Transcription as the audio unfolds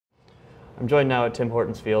I'm joined now at Tim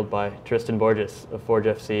Hortons Field by Tristan Borges of Forge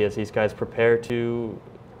FC as these guys prepare to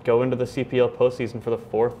go into the CPL postseason for the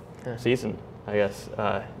fourth season, I guess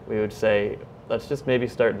we would say. Let's just maybe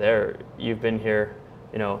start there. You've been here,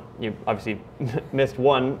 you've obviously missed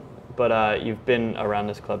one, but you've been around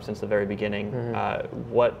this club since the very beginning.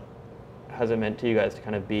 What has it meant to you guys to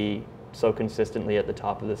kind of be so consistently at the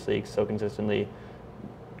top of this league, so consistently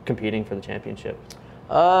competing for the championship?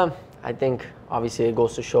 I think obviously it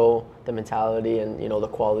goes to show the mentality and the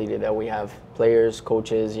quality that we have, players,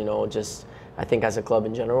 coaches, just I think as a club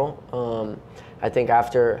in general. I think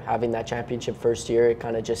after having that championship first year, it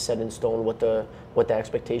kind of just set in stone what the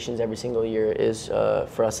expectations every single year is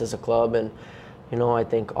for us as a club. And I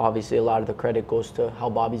think obviously a lot of the credit goes to how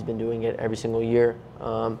Bobby's been doing it every single year.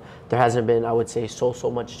 There hasn't been, I would say, so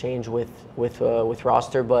much change with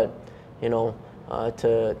roster, but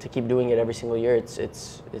to keep doing it every single year,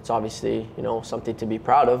 it's obviously something to be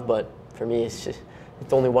proud of. But for me, it's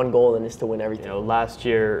only one goal, and it's to win everything. Last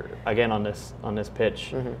year again on this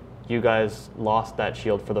pitch, you guys lost that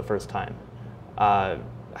shield for the first time.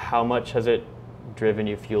 How much has it driven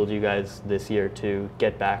you, fueled you guys this year to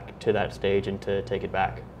get back to that stage and to take it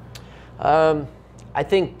back? I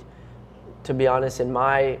think, to be honest, in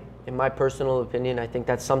my personal opinion, I think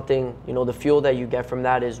that's something, the fuel that you get from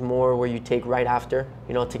that is more where you take right after,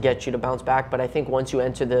 to get you to bounce back. But I think once you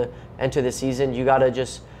enter the season, you got to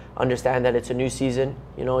just understand that it's a new season.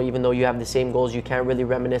 Even though you have the same goals, you can't really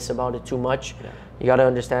reminisce about it too much. Yeah. You got to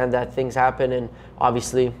understand that things happen, and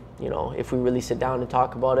obviously, if we really sit down and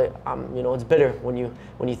talk about it, it's bitter when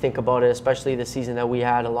you think about it, especially the season that we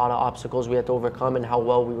had, a lot of obstacles we had to overcome and how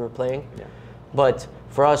well we were playing. Yeah. But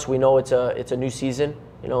for us, we know it's a new season.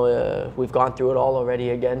 We've gone through it all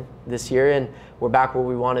already again this year, and we're back where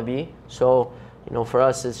we want to be. So, for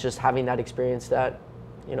us, it's just having that experience that,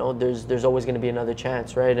 there's always going to be another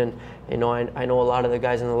chance, right? And I know a lot of the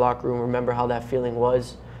guys in the locker room remember how that feeling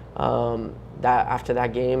was, that after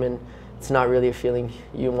that game, and it's not really a feeling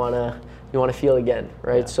you want to feel again,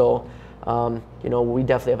 right? Yeah. So, we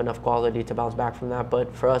definitely have enough quality to bounce back from that.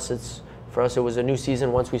 But for us, it was a new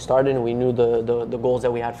season once we started, and we knew the goals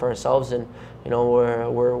that we had for ourselves, and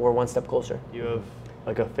we're one step closer. Do you have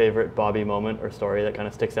like a favorite Bobby moment or story that kind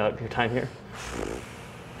of sticks out your time here?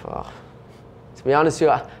 To be honest with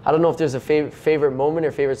you, I don't know if there's a favorite moment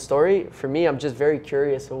or favorite story. For me, I'm just very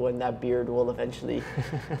curious of when that beard will eventually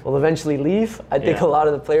leave. I think a lot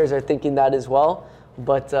of the players are thinking that as well.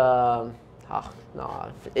 But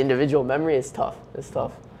no, individual memory is tough. It's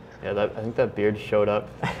tough. Yeah, I think that beard showed up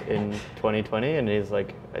in 2020, and he's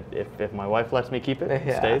like, if my wife lets me keep it,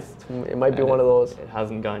 it stays. It might be one of those. It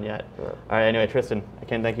hasn't gone yet. Yeah. All right, anyway, Tristan, I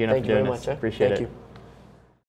can't thank you enough for doing this. Thank you very much. Appreciate it. Thank you.